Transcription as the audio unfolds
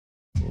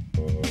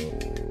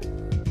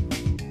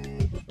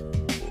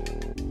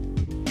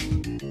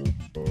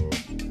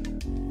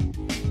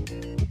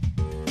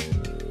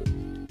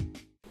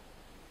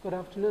Good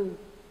afternoon.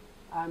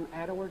 I'm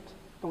Edward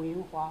Dong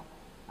Yinghua.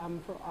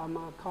 I'm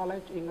a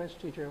college English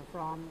teacher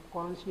from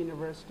Guangxi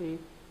University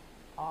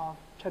of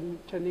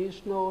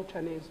Traditional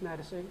Chinese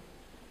Medicine.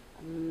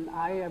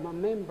 I am a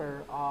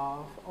member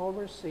of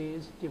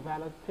Overseas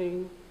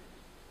Developing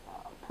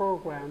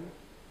Program.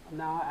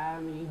 Now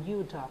I'm in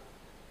UTAR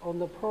on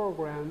the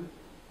program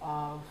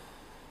of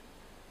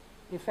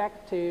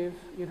Effective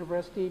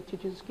University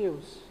Teaching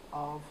Skills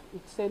of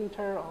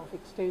Center of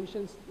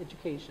Extension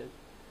Education.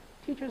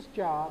 Teacher's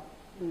job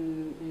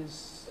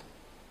is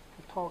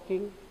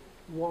talking,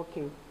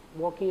 walking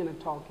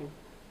and talking.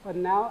 But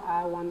now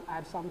I want to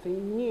add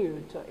something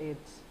new to it.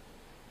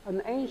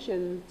 An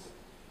ancient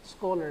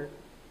scholar,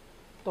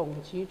 Dong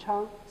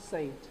Qichang,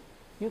 said,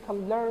 you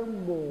can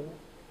learn more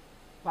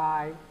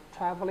by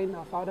traveling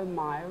 1,000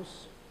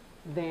 miles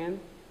than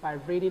by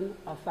reading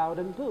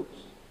 1,000 books.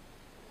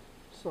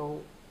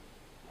 So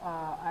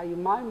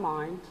in my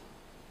mind,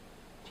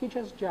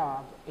 teacher's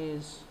job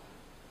is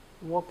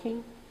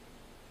walking,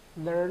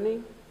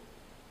 learning,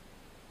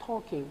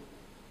 talking,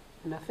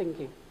 and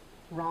thinking,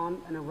 round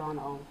and round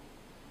on.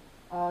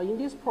 In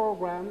this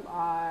program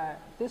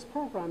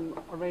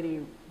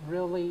already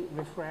really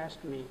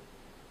refreshed me.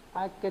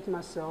 I get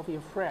myself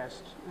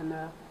refreshed, and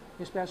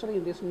especially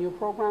in this new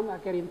program, I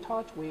get in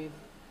touch with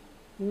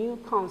new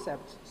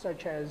concepts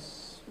such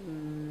as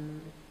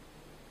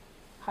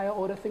higher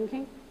order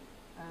thinking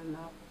and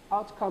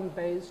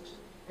outcome-based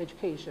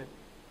education.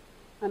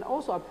 And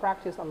also I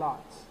practice a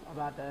lot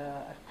about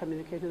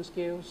communication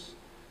skills,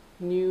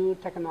 new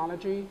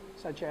technology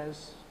such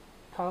as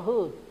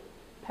Kahoot,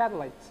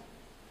 Padlet.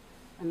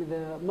 And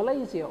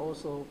Malaysia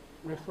also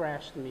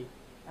refreshed me.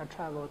 I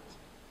traveled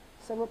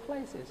several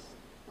places.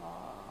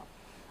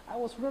 I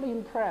was really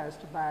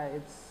impressed by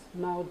its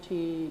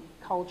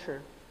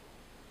multi-culture,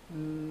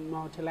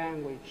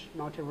 multi-language,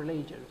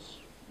 multi-religions.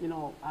 You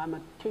know, I'm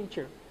a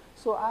teacher,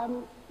 so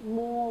I'm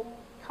more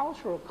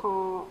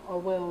cultural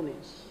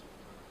awareness.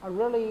 I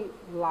really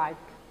like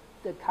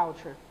the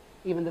culture,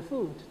 even the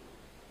food.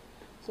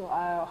 So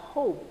I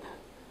hope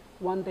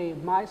one day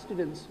my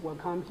students will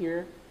come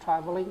here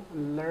traveling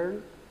and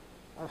learn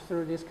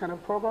through this kind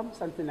of program,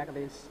 something like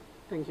this.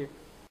 Thank you.